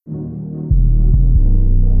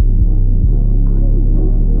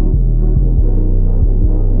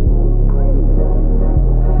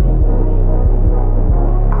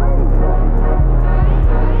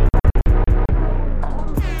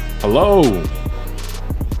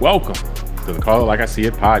Welcome to the Call It Like I See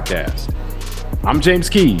It podcast. I'm James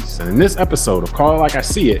Keys, and in this episode of Call It Like I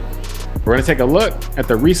See It, we're going to take a look at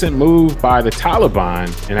the recent move by the Taliban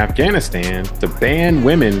in Afghanistan to ban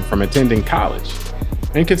women from attending college,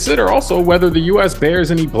 and consider also whether the U.S. bears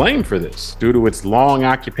any blame for this due to its long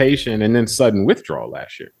occupation and then sudden withdrawal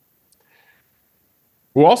last year.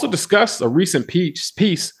 We'll also discuss a recent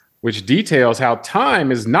piece which details how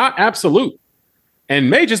time is not absolute and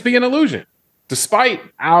may just be an illusion, despite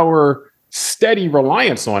our steady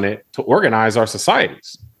reliance on it to organize our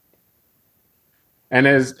societies. And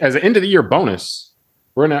as an end of the year bonus,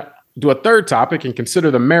 we're going to do a third topic and consider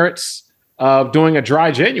the merits of doing a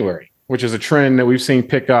dry January, which is a trend that we've seen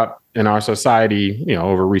pick up in our society,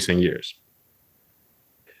 over recent years.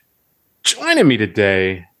 Joining me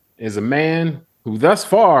today is a man who thus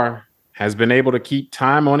far has been able to keep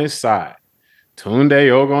time on his side. Tunde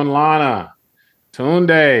Ogunlana.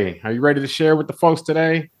 Tunde, are you ready to share with the folks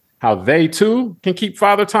today how they too can keep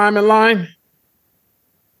Father Time in line?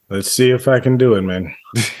 Let's see if I can do it, man.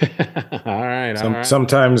 All right.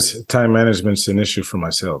 Sometimes time management's an issue for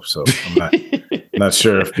myself, so I'm not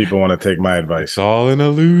sure if people want to take my advice. It's all an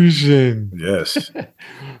illusion. Yes.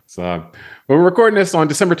 So we're recording this on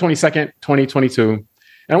December 22nd, 2022. And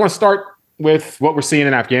I want to start with what we're seeing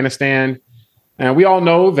in Afghanistan. And we all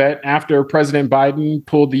know that after President Biden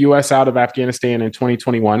pulled the U.S. out of Afghanistan in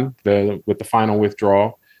 2021, with the final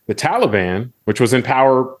withdrawal, the Taliban, which was in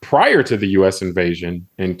power prior to the U.S. invasion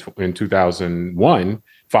in 2001,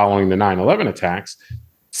 following the 9/11 attacks,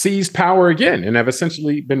 seized power again and have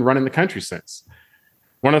essentially been running the country since.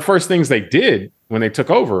 One of the first things they did when they took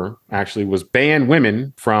over, actually, was ban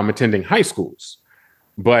women from attending high schools.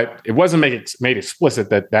 But it wasn't made explicit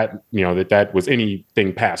that was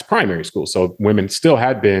anything past primary school. So women still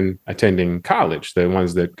had been attending college, the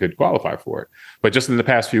ones that could qualify for it. But just in the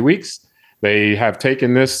past few weeks, they have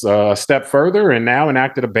taken this a step further and now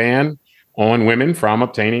enacted a ban on women from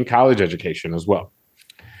obtaining college education as well.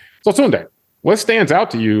 So Tunde, what stands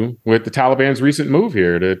out to you with the Taliban's recent move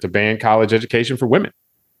here to ban college education for women?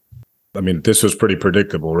 I mean, this was pretty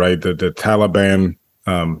predictable, right? The Taliban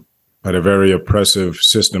had a very oppressive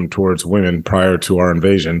system towards women prior to our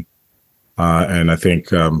invasion. And I think,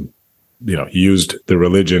 used the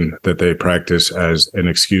religion that they practice as an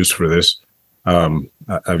excuse for this.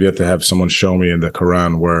 I've yet to have someone show me in the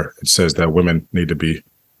Quran where it says that women need to be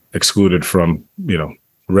excluded from,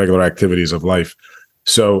 regular activities of life.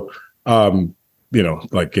 So,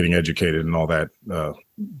 like getting educated and all that.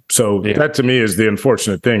 That to me is the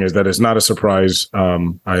unfortunate thing, is that it's not a surprise.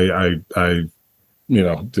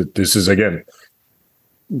 This is, again,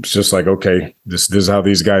 it's just like, okay, this is how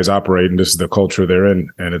these guys operate and this is the culture they're in.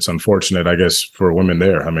 And it's unfortunate, I guess, for women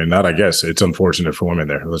there. I mean, not I guess, it's unfortunate for women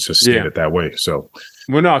there. Let's just state it that way. So,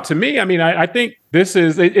 well, no, to me, I mean, I think this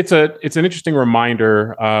is, it's an interesting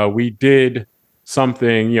reminder. We did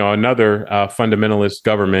something, another fundamentalist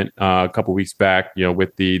government a couple of weeks back,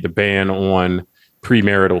 with the ban on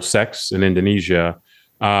premarital sex in Indonesia.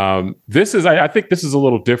 I think this is a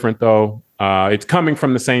little different, though. It's coming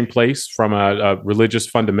from the same place, from a religious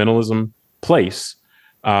fundamentalism place.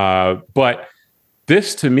 But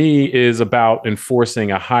this, to me, is about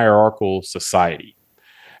enforcing a hierarchical society.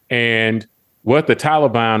 And what the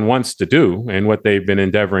Taliban wants to do, and what they've been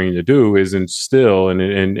endeavoring to do, is instill and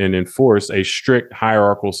enforce a strict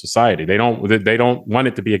hierarchical society. They don't want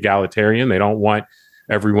it to be egalitarian. They don't want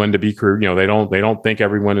everyone to be, they don't think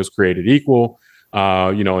everyone is created equal.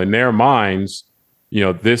 In their minds,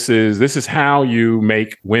 this is how you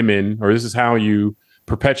make women, or this is how you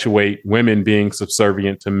perpetuate women being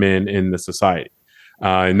subservient to men in the society.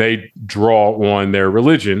 And they draw on their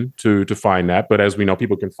religion to find that. But as we know,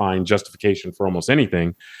 people can find justification for almost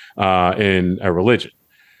anything in a religion.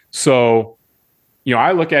 So,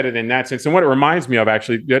 I look at it in that sense. And what it reminds me of,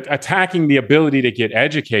 actually, attacking the ability to get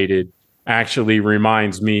educated actually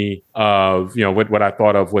reminds me of, what I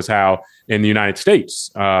thought of was how in the United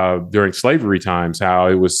States during slavery times, how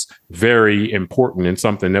it was very important and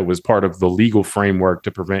something that was part of the legal framework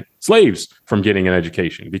to prevent slaves from getting an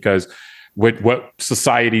education. Because what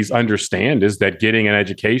societies understand is that getting an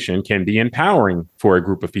education can be empowering for a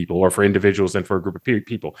group of people, or for individuals and for a group of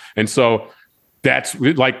people. And so that's,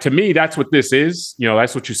 like, to me, that's what this is.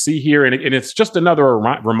 That's what you see here. And it's just another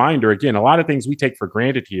reminder, again, a lot of things we take for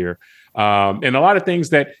granted here. And a lot of things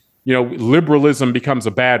that, liberalism becomes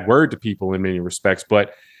a bad word to people in many respects,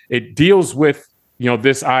 but it deals with,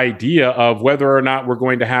 this idea of whether or not we're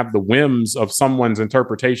going to have the whims of someone's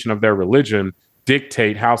interpretation of their religion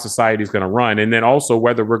dictate how society is going to run. And then also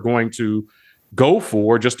whether we're going to go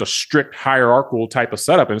for just a strict hierarchical type of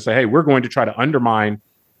setup and say, hey, we're going to try to undermine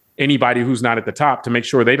anybody who's not at the top to make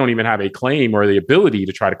sure they don't even have a claim or the ability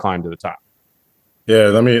to try to climb to the top. Yeah,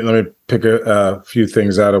 let me pick a few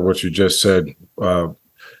things out of what you just said.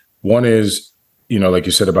 One is, like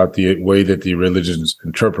you said about the way that the religion's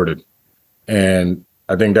interpreted. And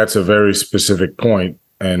I think that's a very specific point.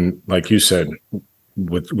 And like you said,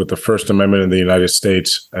 with the First Amendment in the United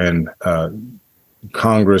States and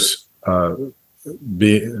Congress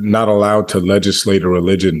be not allowed to legislate a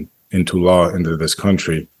religion into law into this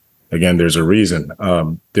country, again, there's a reason.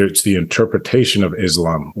 There's the interpretation of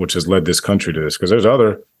Islam, which has led this country to this, because there's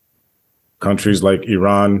other countries like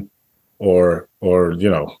Iran or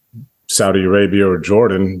Saudi Arabia or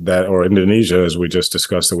Jordan or Indonesia, as we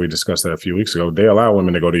discussed that a few weeks ago. They allow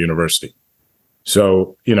women to go to university.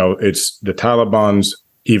 So, it's the Taliban's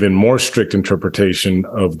even more strict interpretation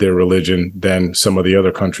of their religion than some of the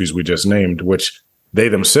other countries we just named, which they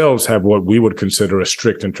themselves have what we would consider a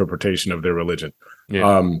strict interpretation of their religion.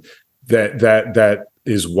 Yeah. That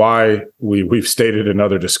is why we've stated in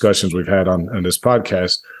other discussions we've had on this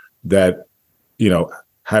podcast that,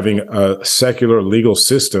 having a secular legal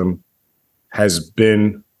system has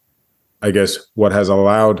been, I guess, what has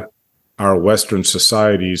allowed our Western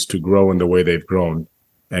societies to grow in the way they've grown.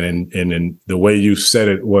 And in the way you said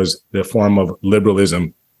it was the form of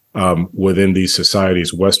liberalism within these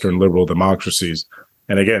societies, Western liberal democracies.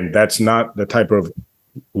 And again, that's not the type of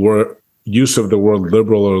use of the word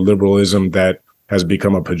liberal or liberalism that has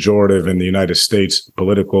become a pejorative in the United States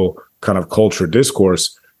political kind of culture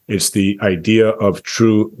discourse. It's the idea of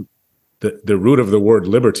the root of the word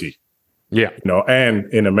liberty. Yeah.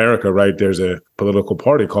 And in America, right, there's a political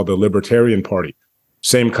party called the Libertarian Party.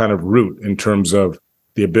 Same kind of root in terms of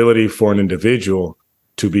the ability for an individual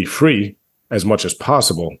to be free as much as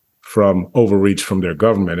possible from overreach from their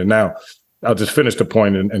government. And now I'll just finish the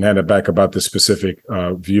point and hand it back about the specific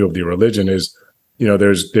view of the religion is,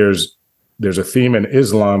 there's a theme in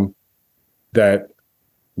Islam that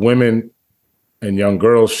women and young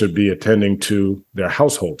girls should be attending to their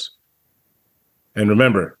households. And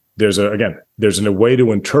remember, there's a way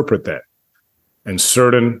to interpret that. And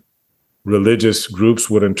certain religious groups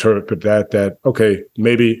would interpret that, okay,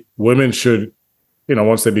 maybe women should,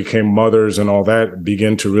 once they became mothers and all that,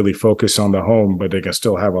 begin to really focus on the home, but they can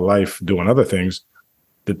still have a life doing other things.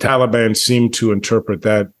 The Taliban seem to interpret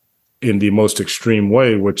that in the most extreme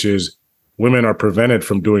way, which is women are prevented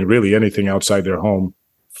from doing really anything outside their home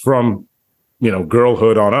from,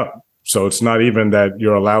 girlhood on up. So it's not even that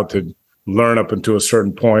you're allowed to learn up until a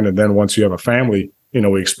certain point, and then once you have a family,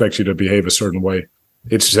 we expect you to behave a certain way.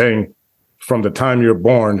 It's saying from the time you're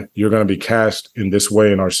born, you're going to be cast in this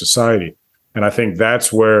way in our society. And I think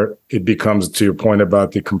that's where it becomes, to your point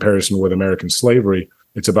about the comparison with American slavery,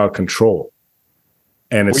 it's about control.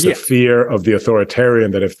 And it's the fear of the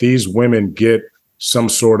authoritarian that if these women get some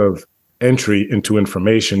sort of entry into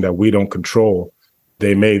information that we don't control,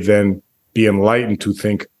 they may then be enlightened to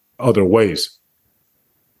think other ways.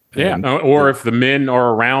 Yeah. Or if the men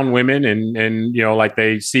are around women and like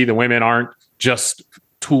they see the women aren't just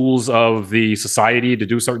tools of the society to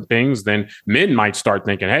do certain things, then men might start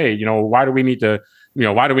thinking, hey, why do we need to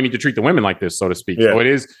treat the women like this, so to speak? Yeah. So it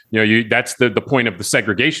is, that's the point of the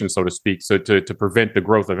segregation, so to speak. So to prevent the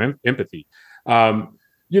growth of empathy, and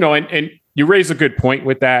you raise a good point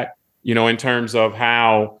with that, in terms of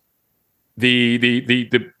how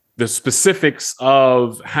the specifics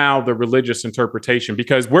of how the religious interpretation,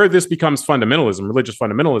 because where this becomes fundamentalism, religious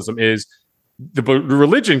fundamentalism, is the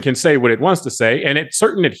religion can say what it wants to say, and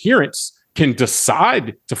certain adherents can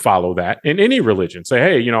decide to follow that in any religion. Say,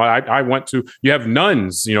 hey, I want to. You have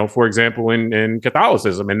nuns, for example, in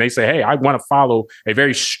Catholicism, and they say, hey, I want to follow a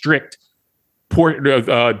very strict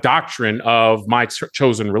doctrine of my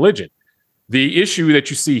chosen religion. The issue that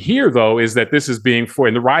you see here, though, is that this is being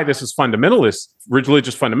and why this is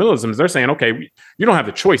religious fundamentalism, is they're saying, okay, you don't have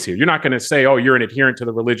the choice here. You're not going to say, oh, you're an adherent to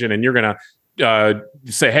the religion, and you're going to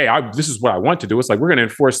say, hey, this is what I want to do. It's like, we're going to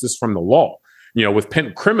enforce this from the law, with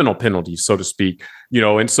criminal penalties, so to speak,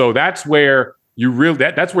 and so that's where you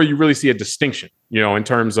really see a distinction, in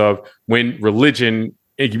terms of when religion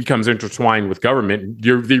it becomes intertwined with government.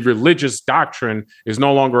 The religious doctrine is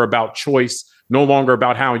no longer about choice, no longer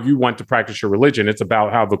about how you want to practice your religion. It's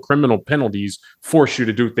about how the criminal penalties force you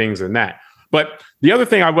to do things in that. But the other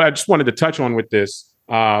thing I just wanted to touch on with this,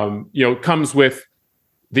 comes with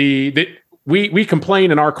we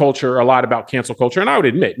complain in our culture a lot about cancel culture. And I would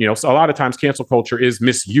admit, so a lot of times cancel culture is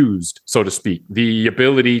misused, so to speak. The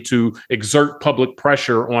ability to exert public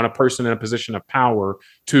pressure on a person in a position of power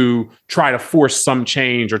to try to force some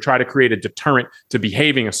change or try to create a deterrent to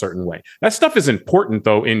behaving a certain way. That stuff is important,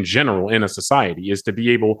 though, in general, in a society, is to be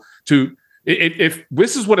able to if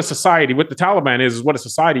this is what a society, what the Taliban is what a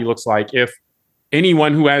society looks like if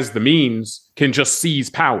anyone who has the means can just seize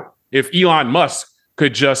power. If Elon Musk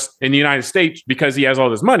could just, in the United States, because he has all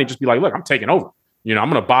this money, just be like, look, I'm taking over. You know, I'm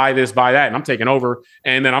going to buy this, buy that, and I'm taking over.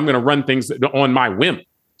 And then I'm going to run things on my whim,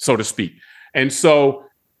 so to speak. And so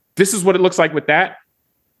this is what it looks like with that.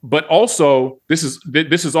 But also, this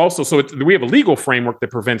is also, so we have a legal framework that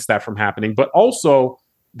prevents that from happening, but also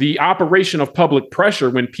the operation of public pressure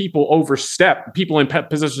when people in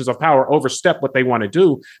positions of power overstep what they want to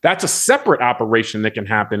do. That's a separate operation that can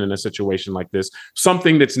happen in a situation like this.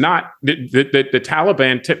 Something that's not that the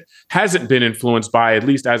Taliban hasn't been influenced by, at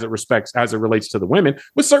least as it relates to the women.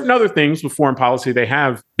 With certain other things with foreign policy, they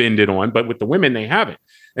have bended on, but with the women, they haven't.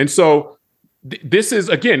 And so this is,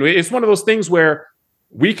 again, it's one of those things where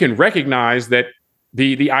we can recognize that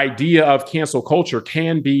the idea of cancel culture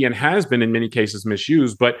can be and has been in many cases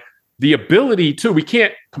misused, but the ability to, we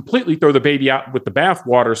can't completely throw the baby out with the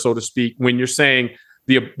bathwater, so to speak, when you're saying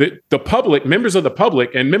the public, members of the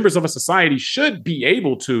public and members of a society should be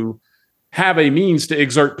able to have a means to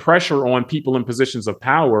exert pressure on people in positions of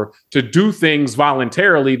power to do things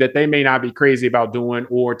voluntarily that they may not be crazy about doing,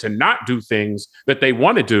 or to not do things that they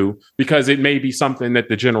want to do because it may be something that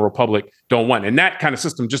the general public don't want. And that kind of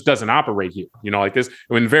system just doesn't operate here. You know, like this,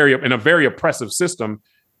 in a very oppressive system,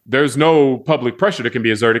 there's no public pressure that can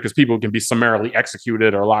be exerted because people can be summarily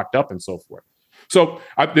executed or locked up and so forth. So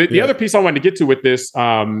the other piece I wanted to get to with this,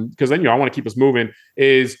 because I want to keep us moving,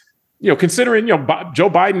 is, considering, Joe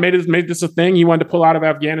Biden made this a thing. He wanted to pull out of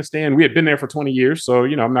Afghanistan. We had been there for 20 years. So,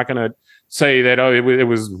 I'm not going to say that it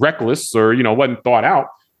was reckless or, wasn't thought out.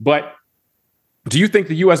 But do you think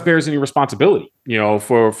the U.S. bears any responsibility,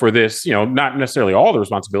 for this, not necessarily all the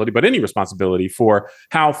responsibility, but any responsibility for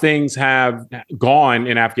how things have gone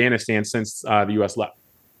in Afghanistan since the U.S. left?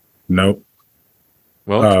 No.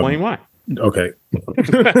 Well, explain why. Okay.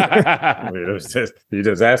 You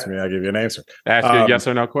just asked me, I'll give you an answer. Ask you a yes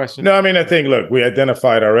or no question. No, I mean, I think, look, we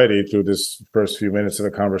identified already through this first few minutes of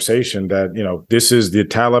the conversation that, this is the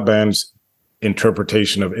Taliban's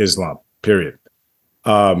interpretation of Islam, period.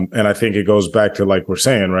 And I think it goes back to, like we're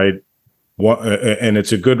saying, right? And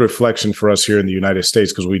it's a good reflection for us here in the United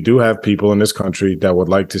States, because we do have people in this country that would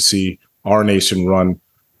like to see our nation run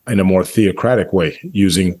in a more theocratic way,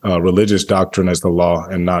 using religious doctrine as the law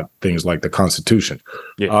and not things like the Constitution.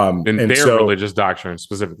 Yeah, and their religious doctrine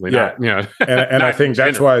specifically. Yeah, not, and I think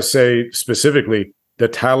that's why I say specifically the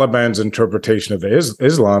Taliban's interpretation of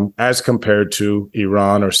Islam as compared to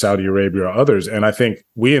Iran or Saudi Arabia or others. And I think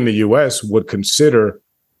we in the U.S. would consider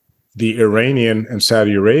the Iranian and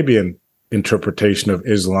Saudi Arabian interpretation of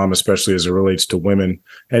Islam, especially as it relates to women,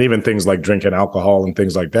 and even things like drinking alcohol and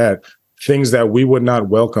things like that, things that we would not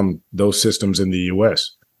welcome those systems in the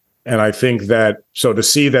U.S. And I think that, so to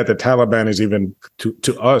see that the Taliban is even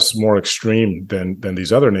to us more extreme than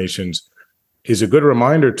these other nations is a good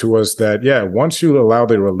reminder to us that, yeah, once you allow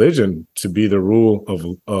the religion to be the rule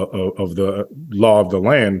of the law of the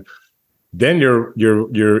land, then you're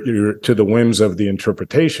to the whims of the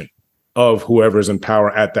interpretation of whoever's in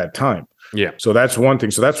power at that time. Yeah. So that's one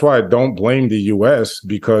thing. So that's why I don't blame the U.S.,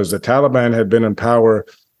 because the Taliban had been in power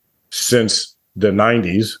since the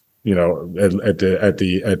 90s, at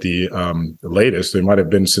the latest. They might have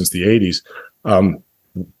been since the 80s.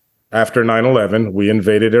 After 9/11, we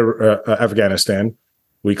invaded Afghanistan.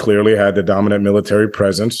 We clearly had the dominant military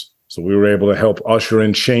presence, so we were able to help usher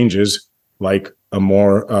in changes like a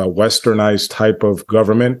more westernized type of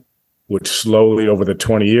government, which slowly over the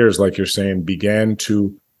 20 years, like you're saying, began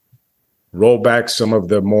to roll back some of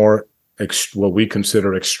the more what we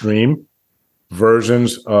consider extreme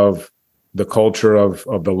versions of the culture of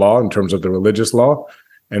the law in terms of the religious law,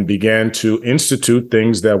 and began to institute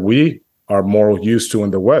things that we are more used to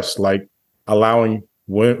in the West, like allowing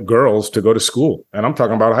girls to go to school. And I'm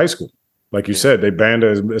talking about high school. Like you said, they banned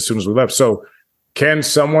it as soon as we left. So can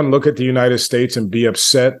someone look at the United States and be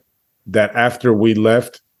upset that after we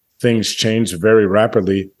left, things changed very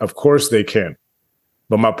rapidly? Of course they can.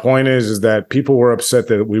 But my point is that people were upset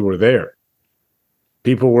that we were there.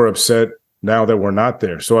 People were upset now that we're not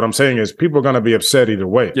there. So what I'm saying is people are going to be upset either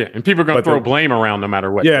way. Yeah, and people are going to throw blame around no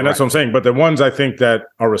matter what. Yeah, and that's what I'm saying. But the ones I think that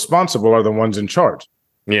are responsible are the ones in charge.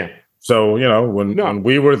 Yeah. So, when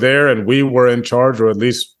we were there and we were in charge, or at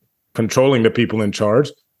least controlling the people in charge,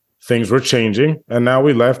 things were changing. And now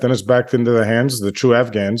we left and it's back into the hands of the true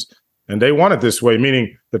Afghans. And they want it this way,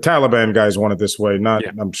 meaning the Taliban guys want it this way. Not,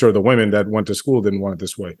 I'm sure the women that went to school didn't want it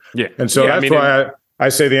this way. Yeah. And so that's why I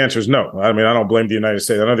say the answer is no. I mean, I don't blame the United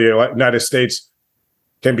States. I know the United States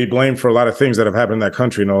can be blamed for a lot of things that have happened in that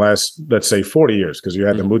country in the last, let's say, 40 years, because you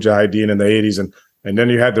had the Mujahideen in the 80s. And And then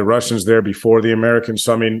you had the Russians there before the Americans.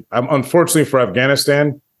 So, I mean, unfortunately for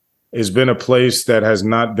Afghanistan, it's been a place that has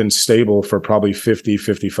not been stable for probably 50,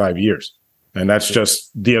 55 years. And that's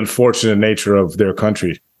just the unfortunate nature of their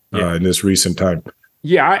country in this recent time.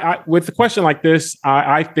 Yeah, I with a question like this,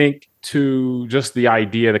 I think to just the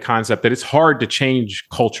idea, the concept that it's hard to change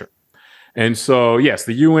culture. And so, yes,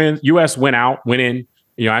 the U.S. went in,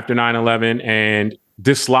 after 9/11 and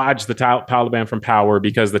dislodged the Taliban from power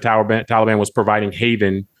because the Taliban was providing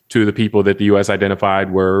haven to the people that the U.S. identified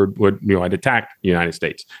had attacked the United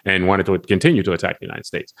States and wanted to continue to attack the United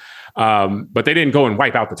States. But they didn't go and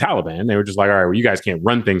wipe out the Taliban. They were just like, all right, well, you guys can't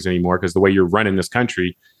run things anymore because the way you're running this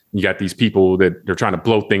country, you got these people that they're trying to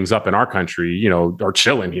blow things up in our country, are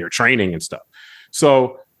chilling here, training and stuff.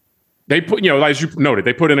 So they put, as you noted,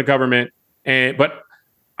 they put in a government, but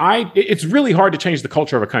it's really hard to change the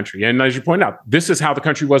culture of a country. And as you point out, this is how the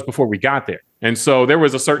country was before we got there. And so there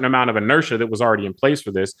was a certain amount of inertia that was already in place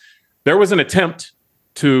for this. There was an attempt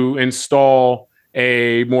to install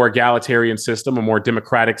a more egalitarian system, a more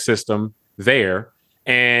democratic system there.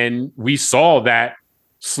 And we saw that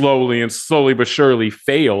slowly but surely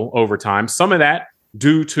fail over time. Some of that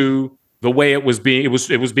due to the way it was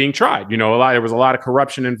being tried. There was a lot of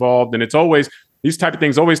corruption involved, and it's always these type of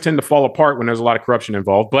things always tend to fall apart when there's a lot of corruption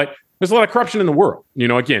involved. But there's a lot of corruption in the world,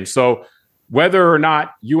 again. So whether or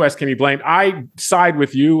not U.S. can be blamed, I side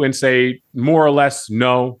with you and say more or less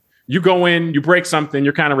no. You go in, you break something,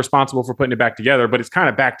 you're kind of responsible for putting it back together, but it's kind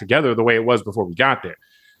of back together the way it was before we got there.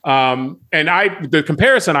 And the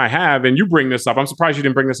comparison I have, and you bring this up, I'm surprised you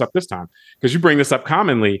didn't bring this up this time because you bring this up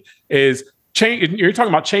commonly, is change. You're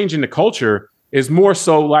talking about changing the culture is more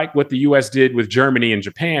so like what the U.S. did with Germany and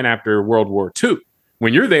Japan after World War II,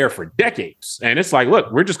 when you're there for decades. And it's like, look,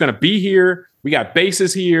 we're just going to be here. We got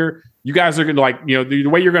bases here. You guys are going to the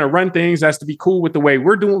way you're going to run things has to be cool with the way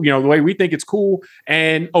we're doing, the way we think it's cool.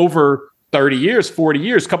 And over 30 years, 40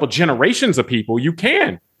 years, a couple generations of people, you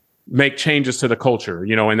can make changes to the culture,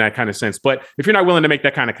 in that kind of sense. But if you're not willing to make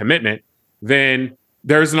that kind of commitment, then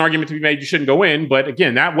there's an argument to be made you shouldn't go in. But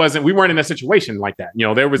again, we weren't in a situation like that.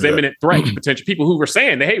 There was imminent threat, potential people who were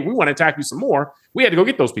saying that, hey, we want to attack you some more. We had to go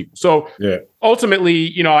get those people. So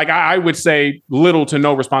ultimately, I would say little to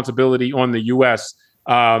no responsibility on the U.S.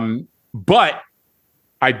 But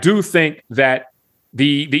I do think that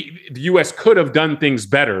the U.S. could have done things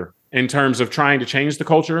better in terms of trying to change the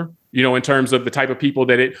culture, in terms of the type of people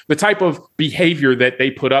the type of behavior that they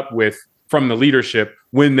put up with from the leadership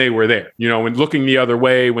when they were there, and looking the other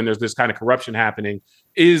way when there's this kind of corruption happening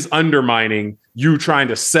is undermining you trying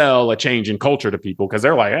to sell a change in culture to people because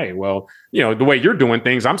they're like, hey, well, the way you're doing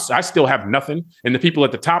things, I still have nothing. And the people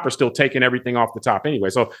at the top are still taking everything off the top anyway.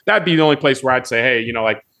 So that'd be the only place where I'd say, hey,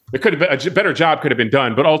 there could have been a better job could have been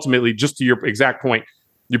done. But ultimately, just to your exact point,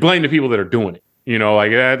 you blame the people that are doing it.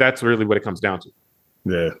 That's really what it comes down to.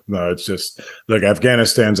 Yeah, no, it's just, look,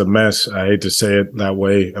 Afghanistan's a mess. I hate to say it that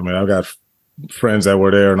way. I mean, I've got friends that were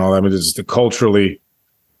there and all that. I mean, it's culturally,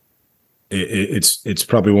 it's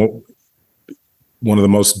probably one of the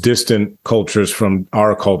most distant cultures from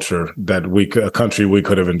our culture that a country we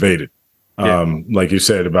could have invaded. Yeah. Like you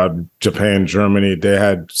said about Japan, Germany, they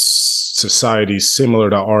had societies similar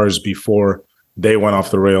to ours before they went off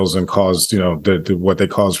the rails and caused, what they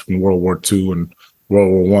caused from World War II and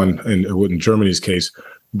World War One in Germany's case.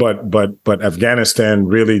 But Afghanistan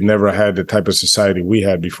really never had the type of society we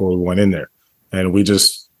had before we went in there. And I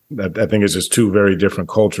think it's just two very different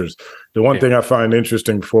cultures. The one thing I find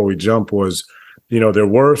interesting before we jump was, there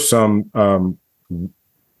were some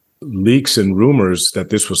leaks and rumors that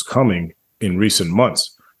this was coming in recent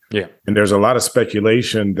months. Yeah. And there's a lot of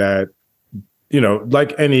speculation that,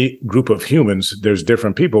 like any group of humans, there's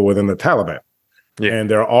different people within the Taliban. Yeah. And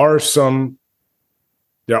there are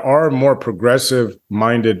more progressive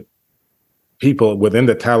minded people within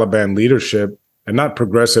the Taliban leadership, and not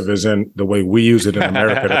progressive as in the way we use it in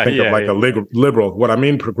America to think of like a liberal. What I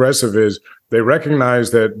mean progressive is they recognize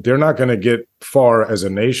that they're not going to get far as a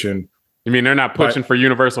nation. You mean they're not pushing for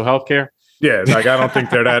universal health care? Yeah, like I don't think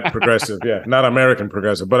they're that progressive. Yeah, not American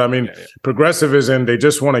progressive. But I mean, progressive is in they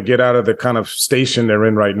just want to get out of the kind of station they're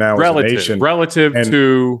in right now as a nation. Relative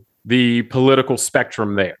to the political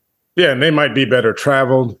spectrum there. Yeah, and they might be better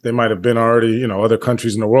traveled. They might have been already, other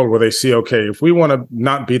countries in the world where they see, okay, if we want to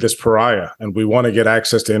not be this pariah and we want to get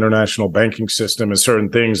access to international banking system and certain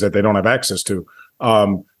things that they don't have access to,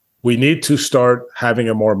 we need to start having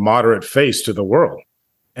a more moderate face to the world.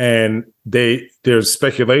 And there's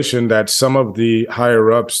speculation that some of the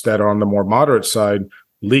higher ups that are on the more moderate side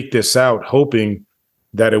leaked this out, hoping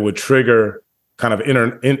that it would trigger kind of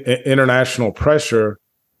international pressure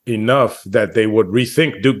enough that they would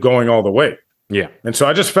rethink going all the way. Yeah. And so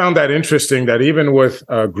I just found that interesting that even with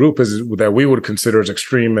a group that we would consider as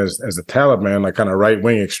extreme as the Taliban, like kind of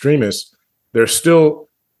right-wing extremists, there's still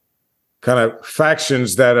kind of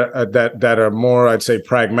factions that are more, I'd say,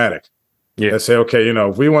 pragmatic. Yeah. That say, okay,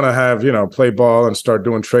 if we want to have, play ball and start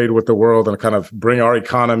doing trade with the world and kind of bring our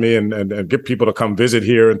economy and get people to come visit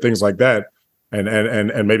here and things like that,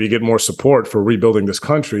 and maybe get more support for rebuilding this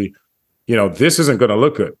country, this isn't going to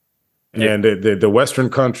look good. Yeah. And the Western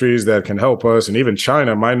countries that can help us, and even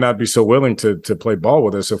China, might not be so willing to play ball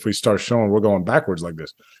with us if we start showing we're going backwards like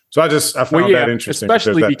this. So I found that interesting,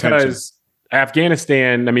 especially because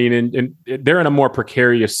Afghanistan, I mean, and they're in a more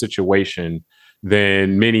precarious situation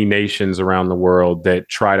than many nations around the world that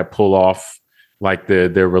try to pull off like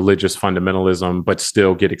their religious fundamentalism, but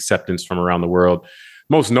still get acceptance from around the world.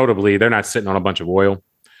 Most notably, they're not sitting on a bunch of oil.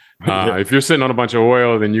 If you're sitting on a bunch of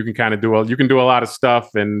oil, then you can kind of do a lot of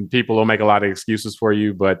stuff, and people will make a lot of excuses for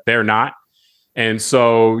you, but they're not. And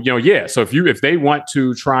so, so if they want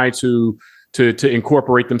to try to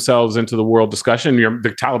incorporate themselves into the world discussion, the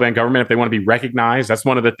Taliban government, if they want to be recognized, that's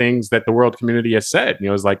one of the things that the world community has said,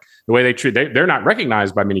 is like the way they treat, they're not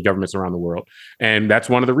recognized by many governments around the world. And that's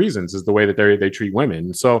one of the reasons is the way that they treat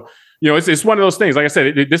women. So, it's one of those things. Like I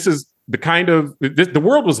said, this is the kind of the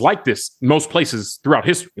world was like this in most places throughout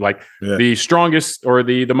history. Like the strongest or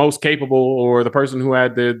the most capable or the person who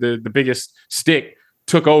had the biggest stick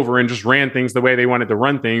took over and just ran things the way they wanted to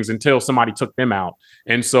run things until somebody took them out.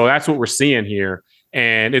 And so that's what we're seeing here.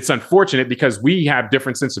 And it's unfortunate because we have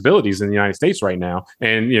different sensibilities in the United States right now,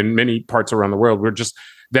 and in many parts around the world, we're just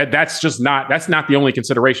that's not the only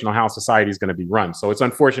consideration on how society is going to be run. So it's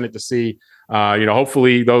unfortunate to see,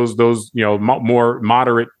 hopefully those more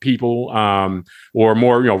moderate people or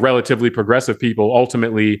more relatively progressive people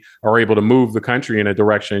ultimately are able to move the country in a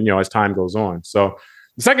direction as time goes on. So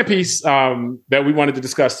the second piece that we wanted to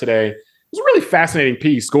discuss today was a really fascinating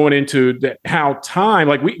piece going into how time,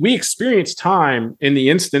 like we experience time in the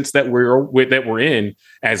instance that we're in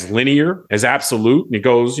as linear, as absolute, and it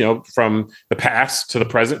goes, from the past to the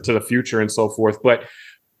present to the future and so forth. But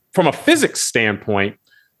from a physics standpoint,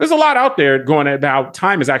 there's a lot out there going about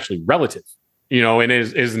time is actually relative, and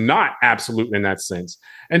is not absolute in that sense.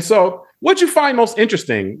 And so, what'd you find most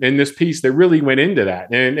interesting in this piece that really went into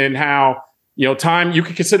that, and how? Time, you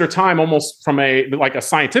could consider time almost from a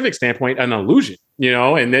scientific standpoint, an illusion,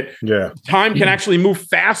 and that time can actually move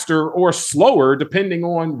faster or slower depending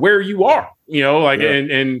on where you are,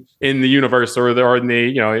 in the universe or in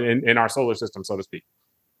the, in our solar system, so to speak.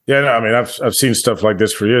 Yeah, no, I mean, I've seen stuff like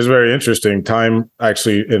this for years. Very interesting. Time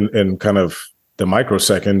actually in kind of the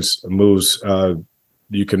microseconds moves.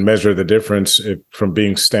 You can measure the difference from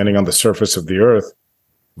being standing on the surface of the Earth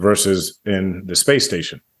versus in the space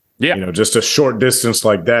station. Yeah, just a short distance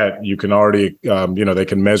like that, you can already, they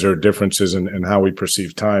can measure differences in how we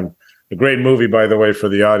perceive time. A great movie, by the way, for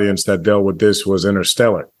the audience that dealt with this was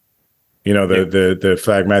Interstellar. The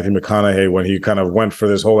fact Matthew McConaughey, when he kind of went for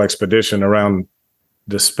this whole expedition around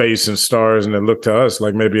the space and stars, and it looked to us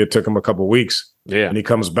like maybe it took him a couple of weeks. Yeah, and he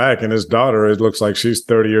comes back, and his daughter, it looks like she's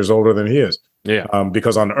 30 years older than he is. Yeah,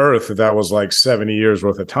 because on Earth that was like 70 years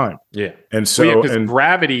worth of time. Yeah, and so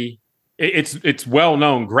gravity. It's well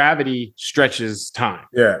known. Gravity stretches time.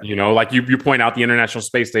 Yeah, like you point out the International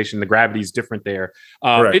Space Station, the gravity is different there.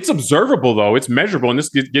 It's observable though. It's measurable, and this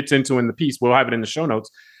gets into in the piece. We'll have it in the show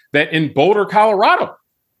notes. That in Boulder, Colorado,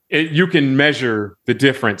 you can measure the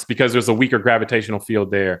difference because there's a weaker gravitational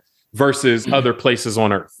field there versus other places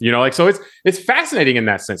on Earth. So it's fascinating in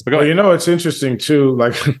that sense. But it's interesting too.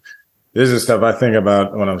 Like this is stuff I think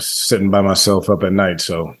about when I'm sitting by myself up at night.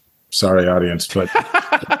 So sorry, audience, but.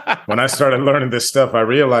 When I started learning this stuff, I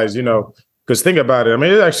realized, because think about it. I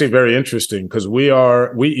mean, it's actually very interesting because we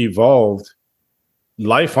evolved.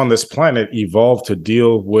 Life on this planet evolved to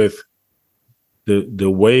deal with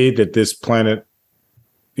the way that this planet,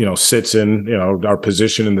 sits in, our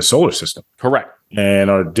position in the solar system. Correct. And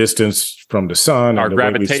our distance from the sun, our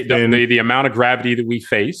gravitation, the amount of gravity that we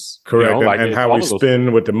face. Correct. And how we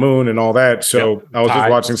spin with the moon and all that. So I was just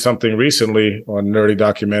watching something recently on Nerdy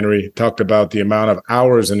Documentary, talked about the amount of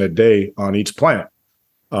hours in a day on each planet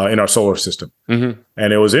in our solar system. Mm-hmm.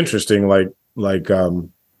 And it was interesting, I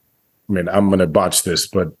mean, I'm going to botch this,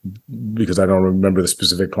 but because I don't remember the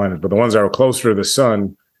specific planets, but the ones that are closer to the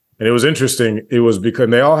sun. And it was interesting. It was because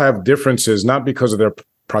they all have differences, not because of their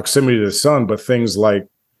proximity to the sun, but things like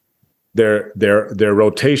their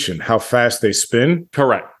rotation, how fast they spin.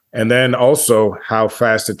 Correct. And then also how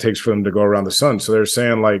fast it takes for them to go around the sun. So they're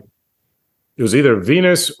saying like it was either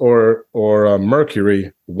Venus or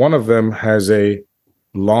Mercury. One of them has a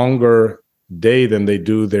longer day than they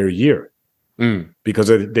do their year. because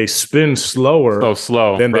they spin slower. So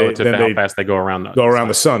slow than relative they, to how fast they go around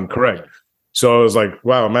the sun. Correct. So I was like,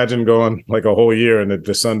 wow, imagine going like a whole year and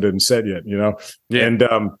the sun didn't set yet, you know? Yeah.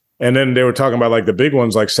 And then they were talking about like the big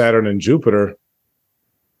ones like Saturn and Jupiter,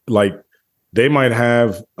 like they might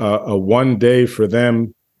have a 1 day for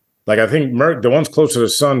them. Like I think the ones close to the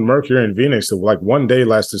sun, Mercury and Venus, like 1 day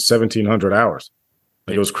lasted 1,700 hours.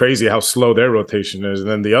 Like it was crazy how slow their rotation is. And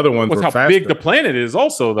then the other ones were how faster. big the planet is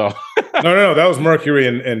also, though. No. That was Mercury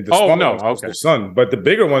and the smaller ones was okay. the sun. But the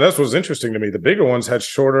bigger one, that's what's interesting to me. The bigger ones had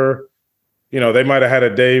shorter, you know, they might have had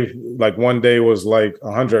a day, like 1 day was like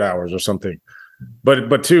 100 hours or something.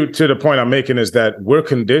 But to the point I'm making is that we're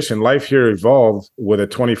conditioned. Life here evolved with a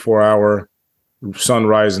 24-hour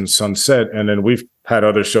sunrise and sunset. And then we've had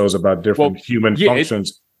other shows about different human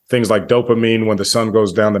functions, things like dopamine when the sun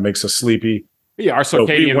goes down that makes us sleepy. Yeah, our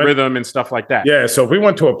circadian rhythm and stuff like that. Yeah, so if we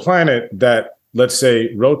went to a planet that, let's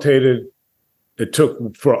say, rotated, it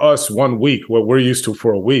took for us 1 week, what we're used to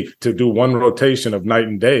for a week, to do one rotation of night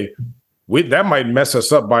and day, that might mess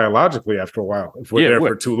us up biologically after a while if we're there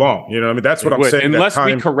for too long. You know what I mean? That's what I'm saying. Unless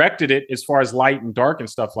we corrected it as far as light and dark and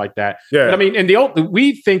stuff like that. Yeah. But I mean, and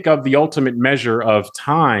we think of the ultimate measure of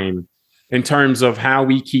time in terms of how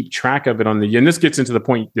we keep track of it and this gets into the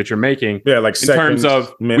point that you're making. Yeah, like in seconds, terms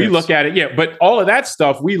of minutes. We look at it. Yeah, but all of that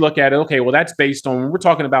stuff, we look at it. Okay, well, that's based on, when we're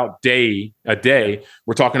talking about a day,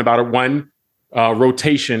 we're talking about one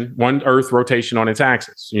Earth rotation on its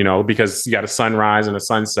axis, you know, because you got a sunrise and a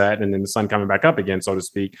sunset and then the sun coming back up again, so to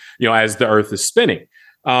speak, you know, as the Earth is spinning.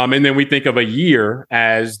 And then we think of a year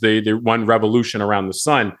as the one revolution around the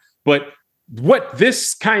sun. But what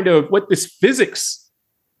this physics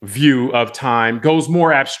view of time goes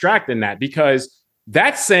more abstract than that, because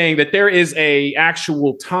that's saying that there is a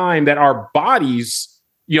actual time that our bodies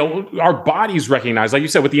recognize. Like you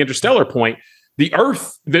said, with the interstellar point, the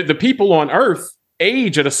Earth, the people on Earth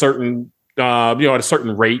age at a certain, at a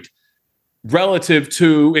certain rate relative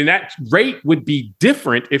to, and that rate would be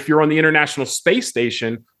different if you're on the International Space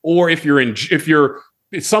Station or if you're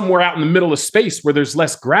somewhere out in the middle of space where there's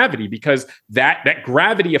less gravity, because that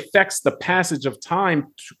gravity affects the passage of time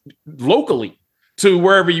locally to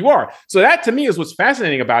wherever you are. So that to me is what's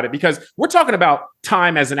fascinating about it, because we're talking about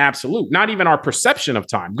time as an absolute, not even our perception of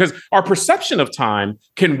time, because our perception of time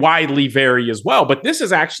can widely vary as well. But this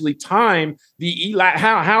is actually time,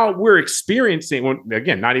 how we're experiencing,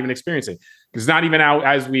 again, not even experiencing, because not even out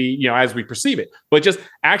as we perceive it, but just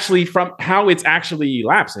actually from how it's actually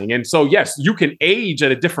elapsing. And so, yes, you can age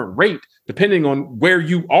at a different rate depending on where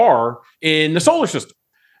you are in the solar system.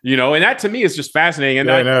 You know, and that to me is just fascinating. And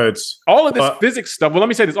it's all of this physics stuff. Well, let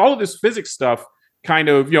me say this: all of this physics stuff, kind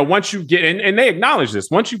of, once you get and they acknowledge this.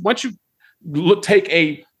 Once you take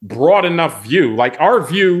a broad enough view, like our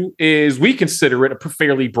view is, we consider it a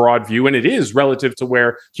fairly broad view, and it is relative to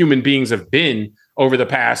where human beings have been over the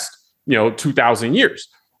past 2,000 years.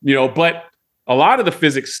 But a lot of the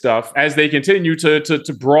physics stuff, as they continue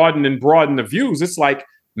to broaden the views, it's like,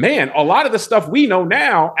 man, a lot of the stuff we know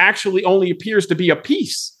now actually only appears to be a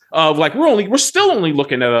piece of, like, we're still only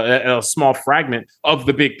looking at a small fragment of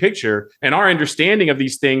the big picture, and our understanding of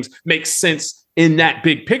these things makes sense in that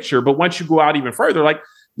big picture. But once you go out even further, like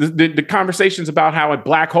the conversations about how at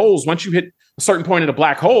black holes, once you hit a certain point in a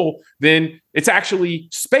black hole, then it's actually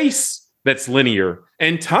space that's linear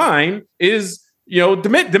and time is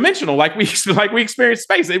dimensional, like we experience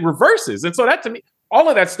space. It reverses. And so that, to me, all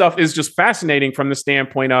of that stuff is just fascinating from the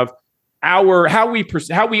standpoint of how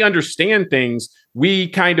we understand things. We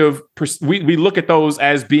kind of we look at those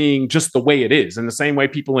as being just the way it is, in the same way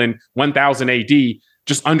people in 1000 AD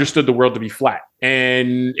just understood the world to be flat.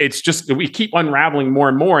 And it's just, we keep unraveling more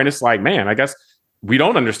and more, and it's like, man, I guess we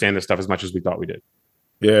don't understand this stuff as much as we thought we did.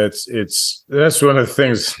 Yeah, that's one of the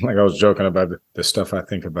things, like I was joking about, the stuff I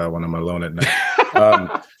think about when I'm alone at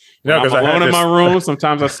night. Because I'm alone in my room,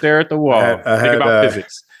 sometimes I stare at the wall, think about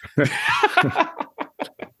physics.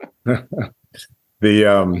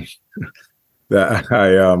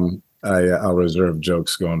 I'll reserve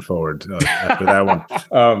jokes going forward after that one.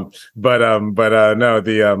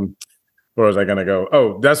 Where was I going to go?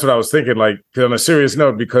 Oh, that's what I was thinking. Like, on a serious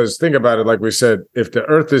note, because think about it. Like we said, if the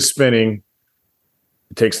Earth is spinning,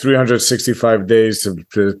 it takes 365 days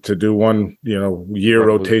to do one, year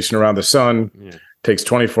rotation around the sun. Yeah. Takes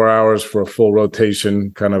 24 hours for a full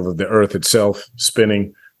rotation, kind of the Earth itself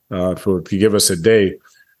spinning, to give us a day.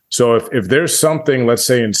 So if there's something, let's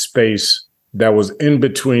say in space, that was in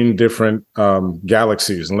between different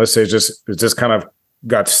galaxies, and let's say it just kind of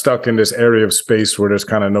got stuck in this area of space where there's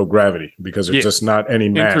kind of no gravity, because there's just not any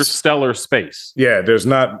mass. Interstellar space. Yeah, there's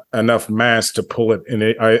not enough mass to pull it in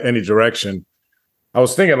any direction. I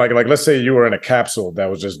was thinking like let's say you were in a capsule that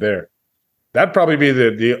was just there. That'd probably be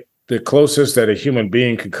the closest that a human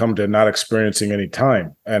being could come to not experiencing any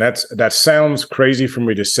time. And that sounds crazy for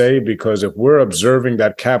me to say, because if we're observing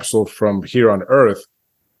that capsule from here on Earth,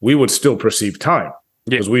 we would still perceive time.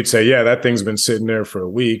 Because we'd say, yeah, that thing's been sitting there for a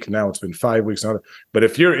week. Now it's been 5 weeks. But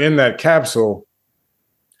if you're in that capsule,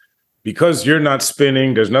 because you're not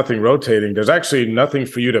spinning, there's nothing rotating, there's actually nothing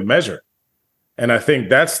for you to measure. And I think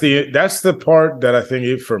that's the part that I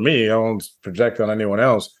think for me, I won't project on anyone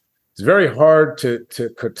else. It's very hard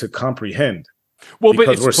to comprehend. Well, but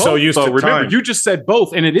it's we're both, so used to remember, time. you just said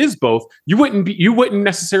both, and it is both. You wouldn't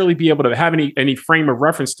necessarily be able to have any frame of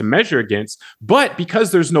reference to measure against, but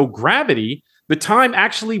because there's no gravity, the time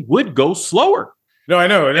actually would go slower. No, I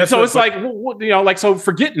know. And so it's like, so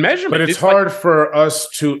forget measurement. But it's hard for us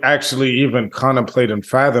to actually even contemplate and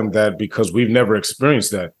fathom that, because we've never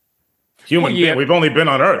experienced that. We've only been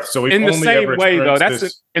on Earth, so in the same way, though.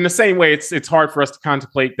 In the same way, it's hard for us to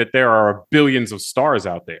contemplate that there are billions of stars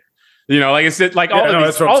out there. That's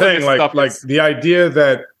what I'm saying. Like the idea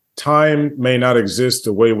that time may not exist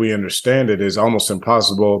the way we understand it is almost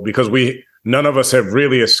impossible, because none of us have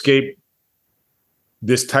really escaped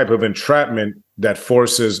this type of entrapment that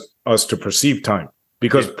forces us to perceive time.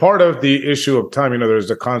 Because part of the issue of time,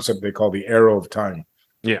 there's a concept they call the arrow of time.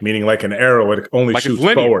 Yeah. Meaning like an arrow, it only shoots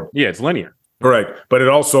forward. Yeah, it's linear. Correct. But it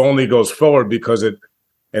also only goes forward because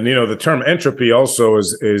the term entropy also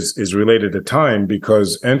is related to time,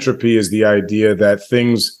 because entropy is the idea that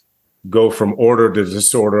things go from order to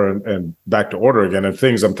disorder and back to order again. And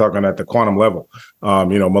things, I'm talking at the quantum level,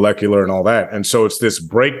 molecular and all that. And so it's this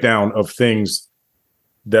breakdown of things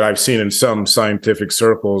that I've seen in some scientific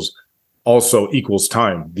circles also equals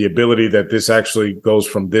time. The ability that this actually goes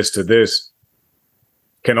from this to this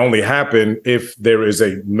can only happen if there is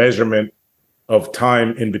a measurement of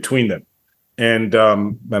time in between them. And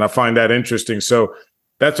I find that interesting. So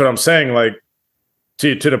that's what I'm saying. Like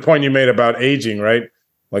to the point you made about aging, right?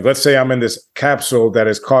 Like, let's say I'm in this capsule that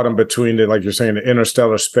is caught in between like you're saying, the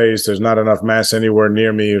interstellar space. There's not enough mass anywhere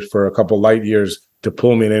near me for a couple light years to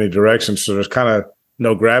pull me in any direction. So there's kind of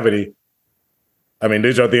no gravity. I mean,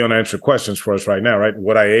 these are the unanswered questions for us right now, right?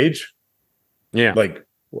 Would I age? Yeah.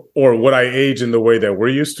 Or would I age in the way that we're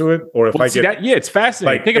used to it? Or if it's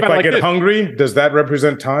fascinating. Think about if I get hungry, does that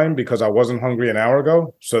represent time because I wasn't hungry an hour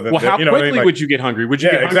ago? So then, how quickly would you get hungry? Would you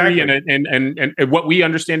get hungry and what we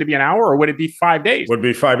understand to be an hour, or would it be 5 days? Would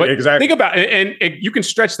be 5 days. Exactly. Think about it, and you can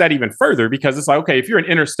stretch that even further, because it's like, okay, if you're in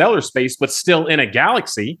interstellar space but still in a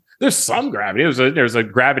galaxy, there's some gravity. There's a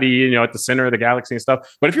gravity, at the center of the galaxy and stuff.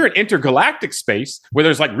 But if you're in intergalactic space where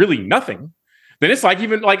there's like really nothing, then it's like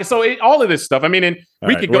all of this stuff. I mean, and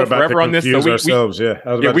we could go forever on this. So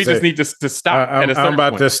we just need to stop. I'm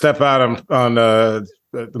about to step out on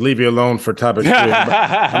leave you alone for topic 2.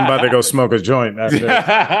 I'm about to go smoke a joint. We've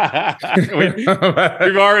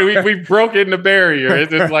broken the barrier.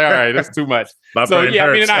 It's just like, all right, that's too much. But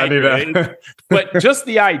just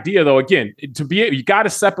the idea, though, again, you got to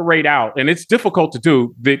separate out, and it's difficult to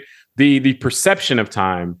do the perception of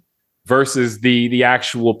time versus the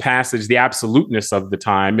actual passage, the absoluteness of the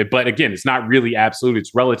time. But again, it's not really absolute.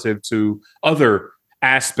 It's relative to other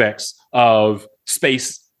aspects of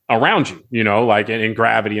space around you, like in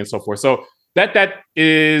gravity and so forth. So that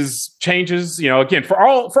is changes, again, for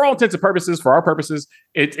all intents and purposes, for our purposes,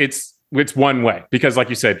 it's one way, because like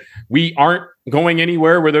you said, we aren't going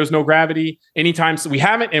anywhere where there's no gravity anytime. So we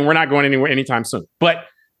haven't, and we're not going anywhere anytime soon. But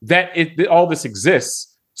all this exists,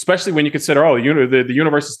 especially when you consider, the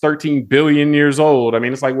universe is 13 billion years old. I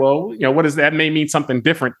mean, it's like, well, what does that may mean something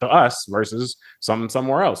different to us versus something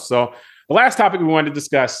somewhere else. So the last topic we wanted to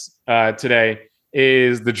discuss today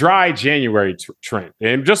is the dry January trend.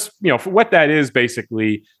 And just, for what that is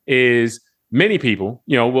basically is many people,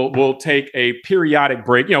 will take a periodic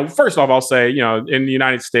break. First off, I'll say, in the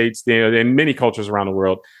United States, in many cultures around the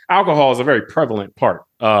world, alcohol is a very prevalent part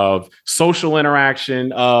of social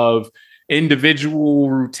interaction, of individual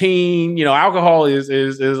routine. Alcohol is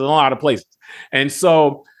in a lot of places. And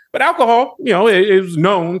so, but alcohol, is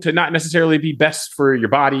known to not necessarily be best for your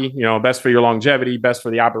body, best for your longevity, best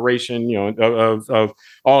for the operation, of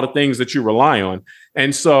all the things that you rely on.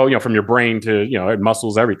 And so, from your brain to,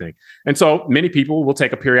 muscles, everything. And so many people will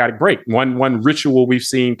take a periodic break. One ritual we've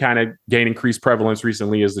seen kind of gain increased prevalence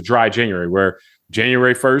recently is the dry January, where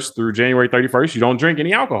January 1st through January 31st, you don't drink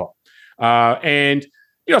any alcohol.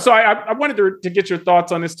 So I wanted to get your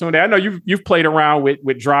thoughts on this today. I know you've played around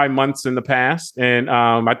with dry months in the past, and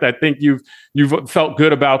I think you've felt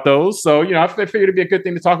good about those. So I figured it'd be a good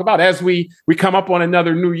thing to talk about as we come up on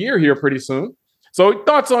another new year here pretty soon. So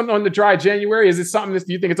thoughts on the dry January? Is it something that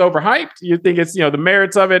you think it's overhyped? You think it's, the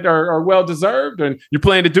merits of it are well deserved, and you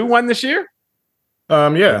plan to do one this year?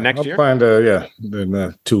 Yeah, Next I'll year? plan to,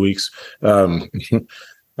 in 2 weeks.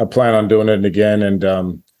 I plan on doing it again. And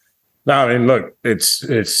no, I mean, look,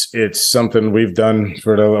 it's something we've done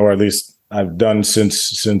or at least I've done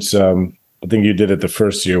since I think you did it the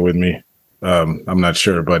first year with me. I'm not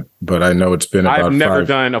sure, but I know it's been about I've never 5.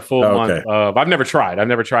 done a full month Okay. of. I've never tried. I've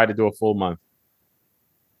never tried to do a full month.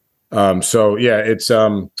 So yeah, it's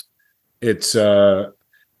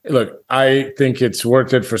look, I think it's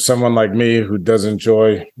worth it for someone like me who does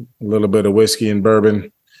enjoy a little bit of whiskey and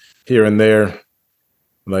bourbon here and there,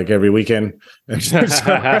 like every weekend.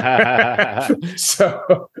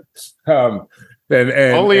 so and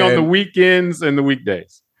only on the weekends and the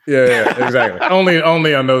weekdays. Yeah, exactly.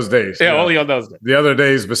 only on those days. Yeah, only on those days. The other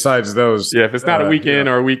days besides those. Yeah, if it's not a weekend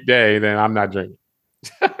or a weekday, then I'm not drinking.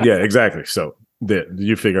 Yeah, exactly. So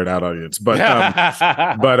you figure it out, audience. But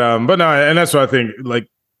but no, and that's what I think. Like,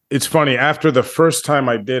 it's funny. After the first time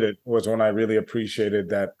I did it was when I really appreciated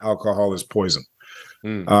that alcohol is poison,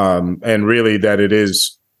 and really that it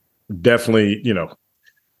is definitely,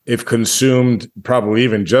 if consumed probably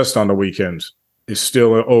even just on the weekends, is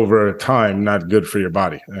still over time not good for your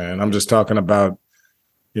body. And I'm just talking about,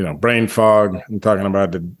 brain fog. I'm talking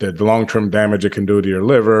about the long-term damage it can do to your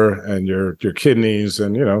liver and your kidneys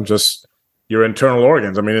and, just your internal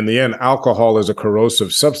organs. I mean, in the end, alcohol is a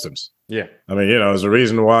corrosive substance. Yeah. I mean, there's a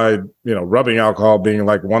reason why, rubbing alcohol being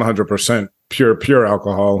like 100% pure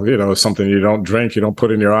alcohol, is something you don't drink, you don't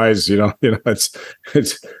put in your eyes, it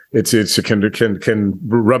can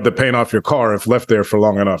rub the paint off your car if left there for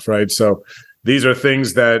long enough. Right. So these are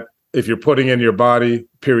things that if you're putting in your body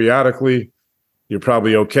periodically, you're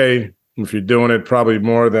probably okay. If you're doing it probably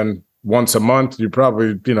more than once a month, you're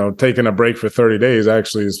probably, taking a break for 30 days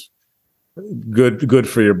actually is good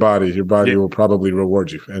for your body. Your body will probably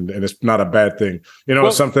reward you. And it's not a bad thing.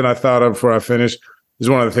 Something I thought of before I finish is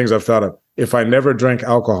one of the things I've thought of. If I never drank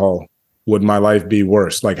alcohol, would my life be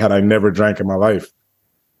worse? Like, had I never drank in my life?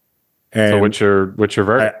 And so what's your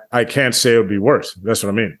verdict? I can't say it would be worse. That's what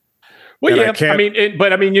I mean. Well, and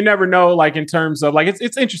yeah, you never know, like, in terms of, like,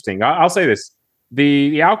 it's interesting. I'll say this.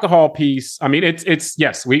 The alcohol piece, I mean, it's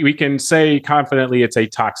yes, we can say confidently it's a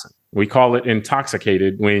toxin. We call it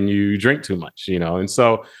intoxicated when you drink too much, and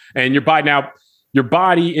so, and your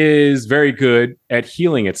body is very good at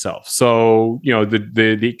healing itself. So,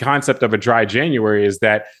 the concept of a dry January is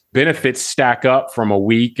that benefits stack up from a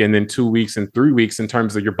week and then 2 weeks and 3 weeks in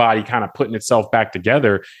terms of your body kind of putting itself back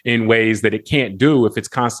together in ways that it can't do if it's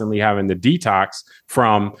constantly having the detox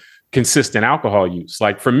from consistent alcohol use.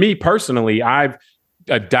 Like, for me personally, I've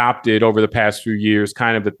adopted over the past few years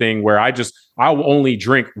kind of the thing where I'll only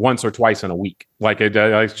drink once or twice in a week. Like,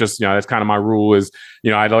 it's just, that's kind of my rule is,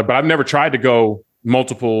 but I've never tried to go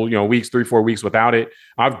multiple, weeks, 3-4 weeks without it.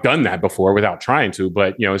 I've done that before without trying to,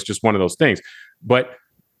 but it's just one of those things. But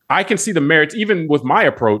I can see the merits, even with my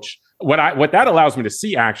approach. What that allows me to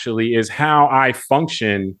see actually is how I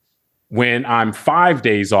function when I'm 5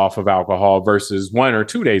 days off of alcohol versus 1 or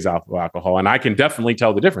 2 days off of alcohol. And I can definitely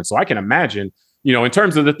tell the difference. So I can imagine, in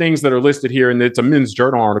terms of the things that are listed here, and it's a Men's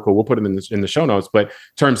Journal article, we'll put them in the show notes, but in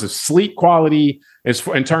terms of sleep quality,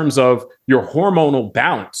 in terms of your hormonal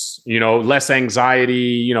balance, less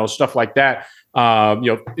anxiety, stuff like that,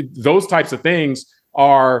 those types of things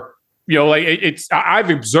are, I've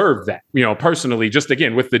observed that, personally, just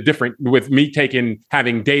again, with me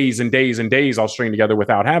having days and days and days I'll string together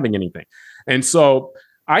without having anything. And so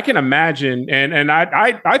I can imagine, and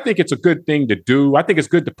I think it's a good thing to do. I think it's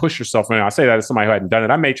good to push yourself. And I say that as somebody who hadn't done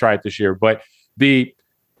it. I may try it this year, but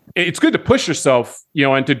it's good to push yourself,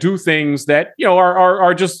 and to do things that,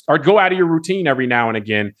 are go out of your routine every now and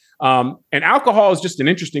again. And alcohol is just an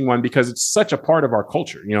interesting one because it's such a part of our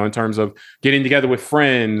culture, in terms of getting together with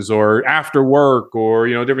friends or after work or,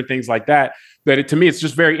 different things like that, to me, it's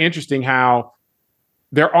just very interesting how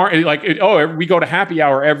there aren't we go to happy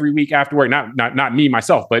hour every week after work. Not me,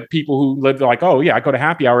 myself, but people who live like, oh yeah, I go to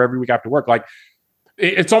happy hour every week after work. Like,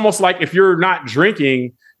 it's almost like if you're not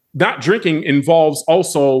drinking involves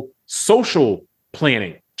also social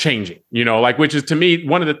planning changing, which is, to me,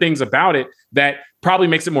 one of the things about it that probably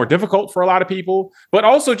makes it more difficult for a lot of people, but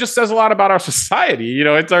also just says a lot about our society,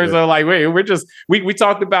 in terms of like, wait, we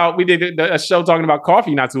talked about, we did a show talking about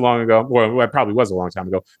coffee not too long ago. Well, it probably was a long time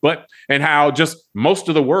ago, and how just most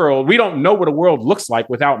of the world, we don't know what a world looks like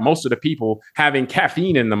without most of the people having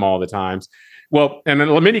caffeine in them all the times. Well, and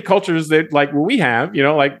in many cultures that like what we have,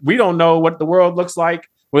 we don't know what the world looks like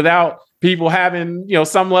without people having,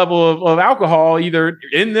 some level of alcohol either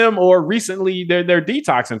in them or recently they're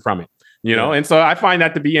detoxing from it. you know? And so I find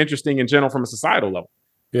that to be interesting in general from a societal level.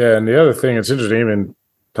 Yeah. And the other thing, it's interesting, even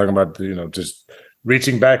talking about, just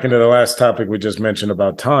reaching back into the last topic we just mentioned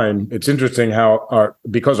about time. It's interesting how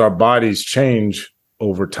because our bodies change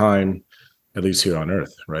over time, at least here on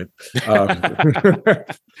Earth, right?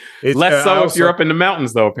 Less so if you're up in the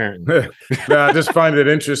mountains, though, apparently. I just find it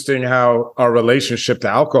interesting how our relationship to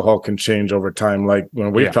alcohol can change over time. Like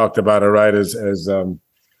when we've talked about it, right?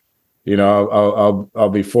 I'll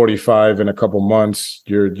be 45 in a couple months.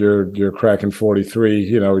 You're cracking 43.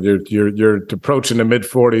 You're approaching the mid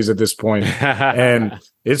 40s at this point. And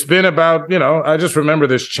it's been about, I just remember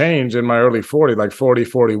this change in my early 40s, like 40,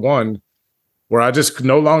 41. Where I just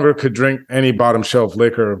no longer could drink any bottom shelf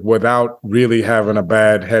liquor without really having a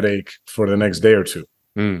bad headache for the next day or two.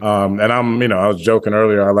 And I'm, I was joking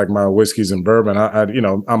earlier, I like my whiskeys and bourbon.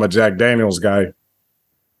 I'm a Jack Daniels guy.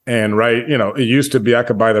 And it used to be I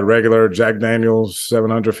could buy the regular Jack Daniels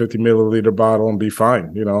 750 milliliter bottle and be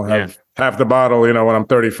fine, have half the bottle, when I'm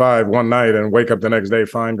 35 one night and wake up the next day,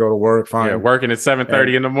 fine, go to work, fine. Yeah, working at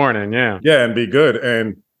 7:30 in the morning. Yeah. Yeah, and be good.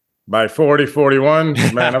 And by 40, 41,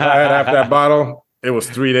 man, if I had half that bottle, it was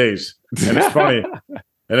 3 days. And it's funny.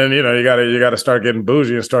 And then, you gotta start getting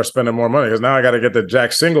bougie and start spending more money, because now I got to get the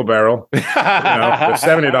Jack single barrel, the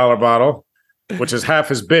 $70 bottle, which is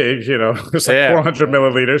half as big, it's like 400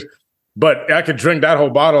 milliliters. But I could drink that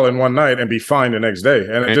whole bottle in one night and be fine the next day.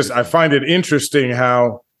 And I find it interesting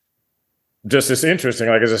how like it's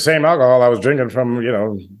the same alcohol I was drinking from,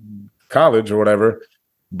 college or whatever.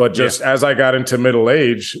 But as I got into middle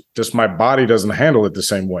age, just my body doesn't handle it the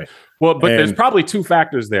same way. Well, but there's probably two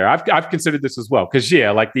factors there. I've considered this as well. Because,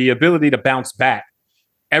 like the ability to bounce back,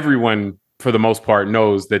 everyone, for the most part,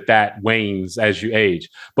 knows that wanes as you age.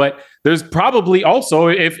 But there's probably also,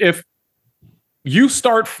 if you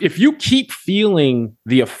keep feeling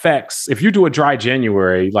the effects, if you do a dry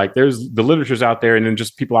January, like there's the literature's out there and then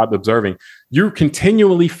just people out observing, you're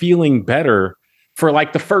continually feeling better for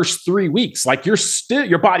like the first 3 weeks. Like your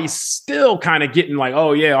body's still kind of getting like,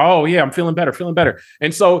 oh yeah, I'm feeling better.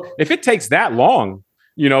 And so if it takes that long,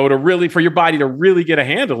 for your body to really get a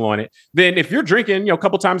handle on it, then if you're drinking, a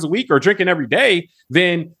couple times a week or drinking every day,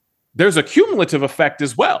 then there's a cumulative effect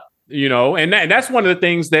as well. And that's one of the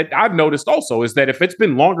things that I've noticed also, is that if it's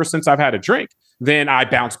been longer since I've had a drink, then I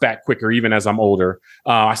bounce back quicker, even as I'm older.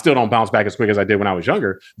 I still don't bounce back as quick as I did when I was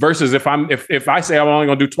younger. Versus if I say I'm only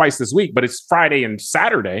going to do twice this week, but it's Friday and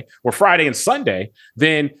Saturday or Friday and Sunday,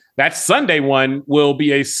 then that Sunday one will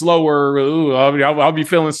be a slower. I'll be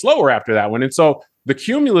feeling slower after that one. And so the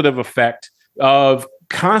cumulative effect of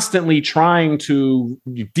constantly trying to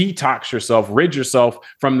detox yourself, rid yourself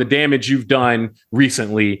from the damage you've done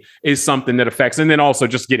recently is something that affects. And then also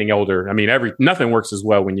just getting older. I mean, nothing works as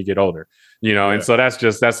well when you get older, and so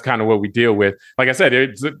that's kind of what we deal with. Like I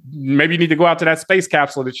said, maybe you need to go out to that space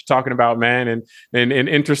capsule that you're talking about, man, and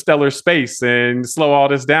interstellar space and slow all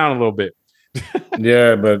this down a little bit.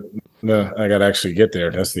 Yeah, but no, I got to actually get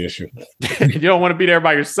there. That's the issue. You don't want to be there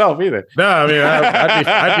by yourself either. No, I mean,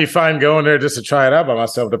 I'd be fine going there just to try it out by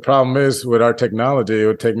myself. The problem is with our technology, it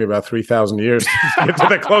would take me about 3,000 years to get to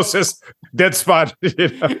the closest dead spot.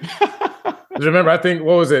 Remember, I think,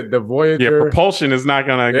 what was it? The Voyager? Yeah, propulsion is not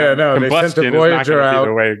going to. Yeah, no, they sent the Voyager out.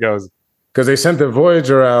 The way it goes. Because they sent the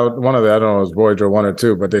Voyager out, I don't know, it was Voyager 1 or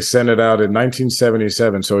 2, but they sent it out in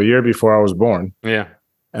 1977, so a year before I was born. Yeah.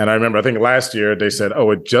 And I remember, I think last year they said,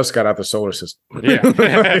 it just got out the solar system. Yeah.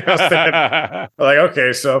 Like,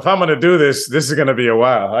 okay, so if I'm going to do this is going to be a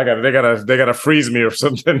while. They gotta freeze me or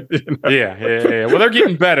something. Yeah. Well, they're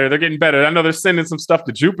getting better. I know they're sending some stuff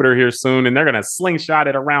to Jupiter here soon, and they're going to slingshot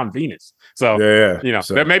it around Venus. So,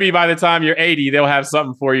 maybe by the time you're 80, they'll have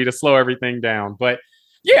something for you to slow everything down. But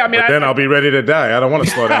yeah, I mean, then I'll be ready to die. I don't want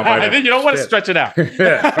to slow down by then. Then you don't want to stretch it out.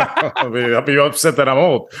 Yeah, I'll be upset that I'm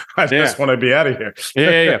old. I just want to be out of here.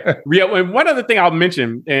 Yeah. And one other thing I'll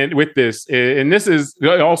mention, and with this, and this is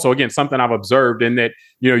also again something I've observed, in that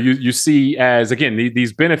you see as again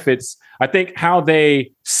these benefits. I think how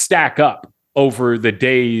they stack up over the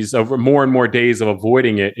days, over more and more days of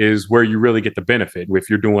avoiding it, is where you really get the benefit. If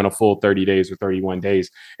you're doing a full 30 days or 31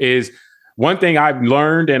 days, is one thing I've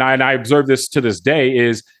learned, and I observe this to this day,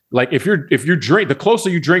 is like if you drink, the closer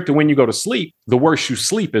you drink to when you go to sleep, the worse you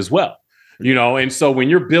sleep as well. And so when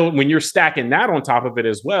you're stacking that on top of it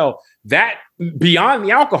as well, that beyond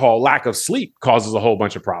the alcohol, lack of sleep causes a whole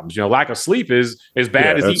bunch of problems. Lack of sleep is as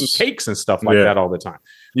bad as eating cakes and stuff like that all the time.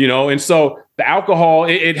 And so the alcohol,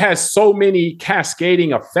 it has so many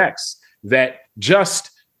cascading effects that just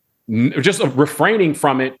refraining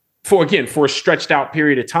from it for a stretched out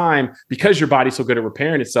period of time, because your body's so good at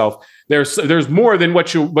repairing itself, there's more than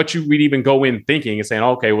what you would even go in thinking and saying,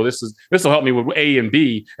 okay, well, this will help me with A and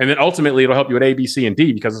B, and then ultimately it'll help you with A, B, C, and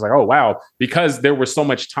D, because it's like, oh wow, because there was so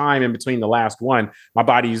much time in between the last one, my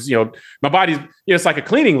body's it's like a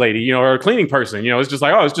cleaning lady, or a cleaning person, it's just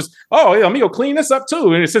like, let me go clean this up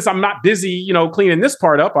too, and since I'm not busy, cleaning this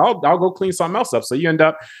part up, I'll go clean something else up. So you end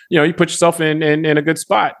up, you put yourself in a good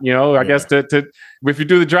spot, I guess to if you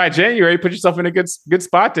do the dry January, put yourself in a good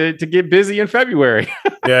spot to get busy in February.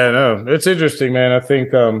 Yeah, no, it's interesting, man. I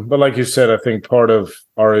think, but like you said, I think part of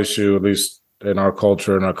our issue, at least in our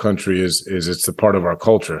culture, in our country, is it's a part of our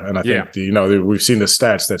culture. And I think, we've seen the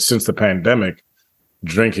stats that since the pandemic,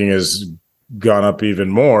 drinking has gone up even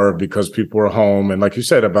more because people are home. And like you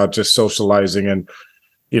said, about just socializing. And,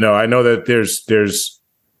 I know that there's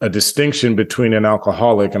a distinction between an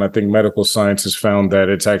alcoholic, and I think medical science has found that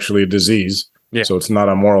it's actually a disease. Yeah. So it's not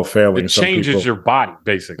a moral failing. It changes your body,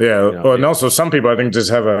 basically. Yeah. And also some people, I think, just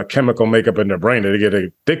have a chemical makeup in their brain that they get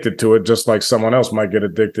addicted to it, just like someone else might get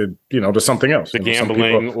addicted, to something else. To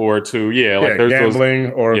gambling or to,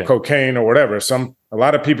 gambling or cocaine or whatever. A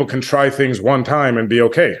lot of people can try things one time and be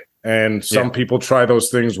okay. And some people try those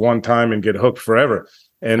things one time and get hooked forever.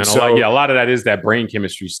 And so, a lot of that is that brain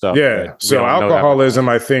chemistry stuff. Yeah. So alcoholism,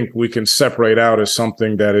 I think we can separate out as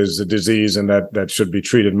something that is a disease and that should be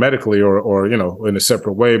treated medically or in a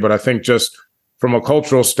separate way. But I think just from a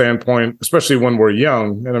cultural standpoint, especially when we're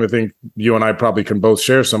young, and I think you and I probably can both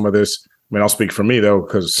share some of this. I mean, I'll speak for me though,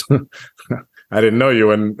 because I didn't know you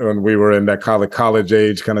when we were in that college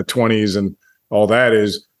age, kind of 20s, and all that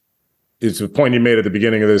is the point you made at the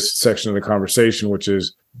beginning of this section of the conversation, which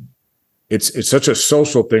is, it's such a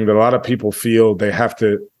social thing that a lot of people feel they have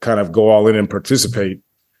to kind of go all in and participate.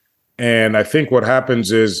 And I think what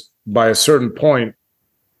happens is, by a certain point,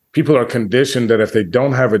 people are conditioned that if they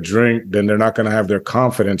don't have a drink, then they're not going to have their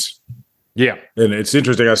confidence. Yeah. And it's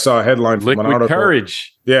interesting. I saw a headline from an article.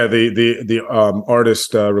 Courage. Yeah. The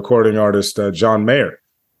artist, recording artist, John Mayer.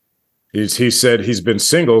 He said he's been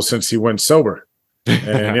single since he went sober.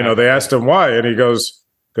 And, they asked him why. And he goes,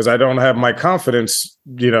 because I don't have my confidence,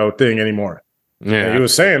 thing anymore. Yeah, and he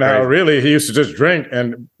was saying how really he used to just drink,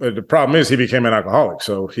 and the problem is he became an alcoholic,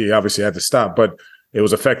 so he obviously had to stop. But it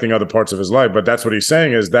was affecting other parts of his life. But that's what he's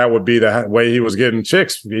saying, is that would be the way he was getting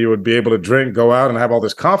chicks. He would be able to drink, go out, and have all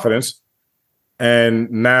this confidence. And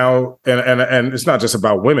now, and it's not just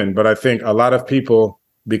about women, but I think a lot of people,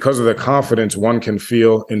 because of the confidence one can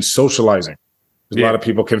feel in socializing, a lot of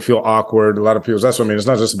people can feel awkward. A lot of people. That's what I mean. It's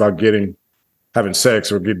not just about having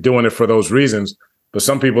sex or doing it for those reasons, but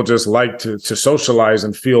some people just like to socialize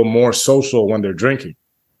and feel more social when they're drinking.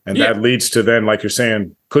 And that leads to then, like you're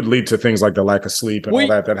saying, could lead to things like the lack of sleep and all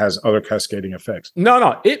that has other cascading effects.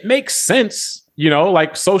 No, it makes sense,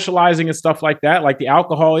 like socializing and stuff like that. Like the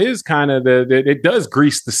alcohol is kind of it does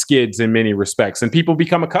grease the skids in many respects, and people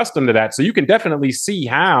become accustomed to that. So you can definitely see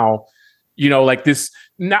how, like this.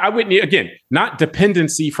 Now, I wouldn't, again, not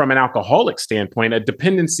dependency from an alcoholic standpoint, a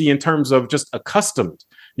dependency in terms of just accustomed.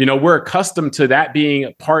 We're accustomed to that being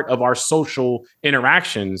a part of our social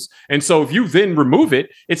interactions. And so if you then remove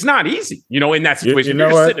it, it's not easy, in that situation. If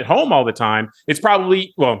you're just sitting at home all the time, it's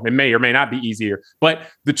probably, it may or may not be easier, but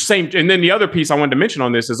the same. And then the other piece I wanted to mention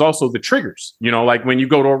on this is also the triggers, like when you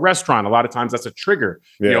go to a restaurant, a lot of times that's a trigger,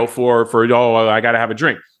 for, I got to have a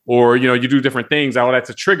drink, or, you do different things. Oh,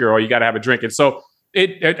 that's a trigger, or you got to have a drink. And so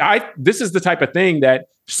this is the type of thing that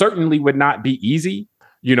certainly would not be easy,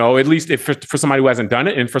 at least if for somebody who hasn't done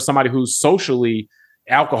it, and for somebody who's socially,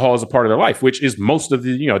 alcohol is a part of their life, which is most of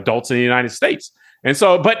the, adults in the United States. And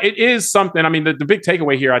so, but it is something, I mean, the big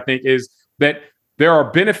takeaway here, I think, is that there are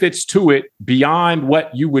benefits to it beyond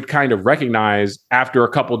what you would kind of recognize after a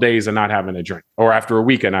couple of days of not having a drink, or after a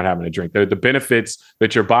week of not having a drink. The benefits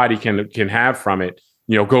that your body can have from it,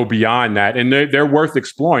 go beyond that. And they're worth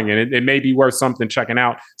exploring. And it may be worth something checking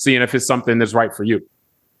out, seeing if it's something that's right for you.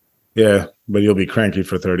 Yeah, but you'll be cranky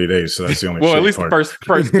for 30 days. So that's the only well, at least part. The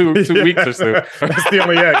first two weeks or so. That's the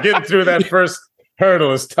only, getting through that first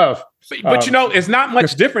hurdle is tough. But it's not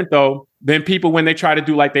much different though than people when they try to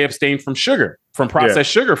do, like, they abstain from processed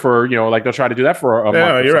sugar for, like they'll try to do that for a month.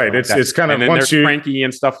 No, you're right. It's kind of, and then once they're cranky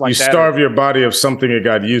and stuff like that. You starve your body of something it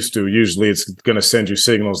got used to. Usually it's going to send you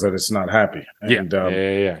signals that it's not happy. And,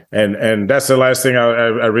 And that's the last thing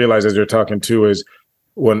I realized as you're talking too, is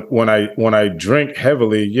when I drink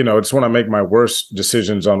heavily, it's when I make my worst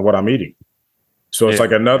decisions on what I'm eating. So it's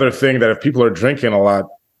like another thing that if people are drinking a lot,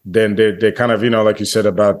 then they kind of, like you said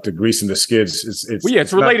about the grease and the skids.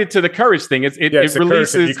 It's related to the courage thing. It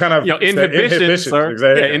releases, you kind of, inhibitions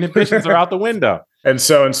are out the window. And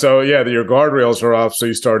so, your guardrails are off. So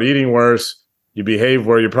you start eating worse. you behave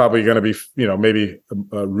where you're probably going to be, maybe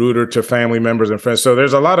ruder to family members and friends. So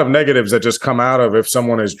there's a lot of negatives that just come out of if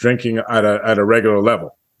someone is drinking at a regular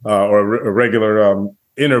level or regular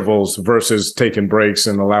intervals versus taking breaks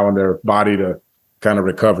and allowing their body to kind of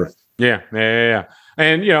recover. Yeah.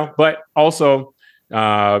 And, but also,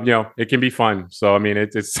 it can be fun. So, I mean,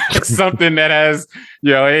 it's something that has,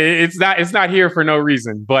 it's not here for no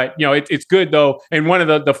reason, but, it's good though. And one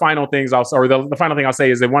of the final things the final thing I'll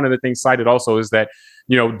say is that one of the things cited also is that,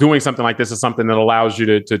 doing something like this is something that allows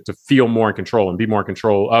you to feel more in control and be more in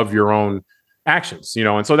control of your own actions,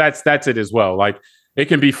 and so that's it as well. Like, it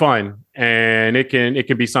can be fun and it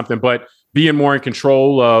can be something, but being more in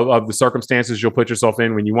control of the circumstances you'll put yourself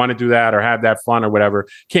in when you want to do that or have that fun or whatever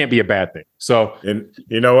can't be a bad thing. So, and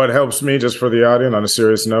what helps me, just for the audience on a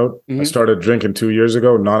serious note, I started drinking 2 years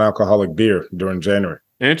ago, non-alcoholic beer during January.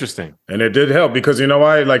 Interesting. And it did help because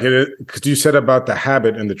why? Like, because you said about the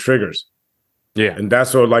habit and the triggers. Yeah. And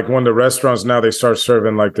that's what, like, when the restaurants now, they start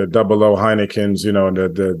serving like the 00 Heinekens,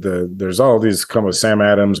 and there's all these come with Sam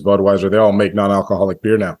Adams, Budweiser, they all make non-alcoholic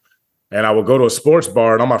beer now. And I would go to a sports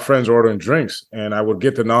bar and all my friends were ordering drinks and I would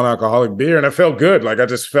get the non-alcoholic beer and it felt good. Like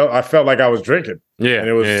I felt like I was drinking. Yeah. And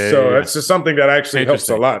it was that's just something that actually helps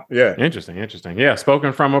a lot. Yeah. Interesting. Yeah.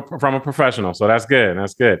 Spoken from a professional. So that's good.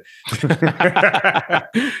 So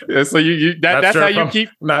that's how you keep.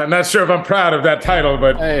 Not sure if I'm proud of that title,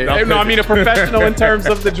 but I mean a professional in terms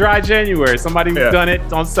of the dry January, somebody who's done it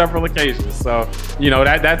on several occasions. So,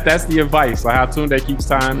 that's the advice, like how Tunde keeps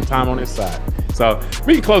time on his side. So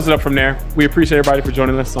we can close it up from there. We appreciate everybody for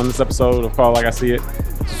joining us on this episode of Call Like I See It.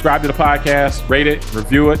 Subscribe to the podcast, rate it,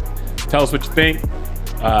 review it, tell us what you think,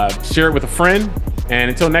 share it with a friend. And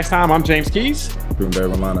until next time, I'm James Keys.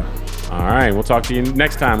 All right, we'll talk to you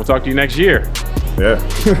next time. We'll talk to you next year.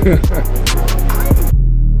 Yeah.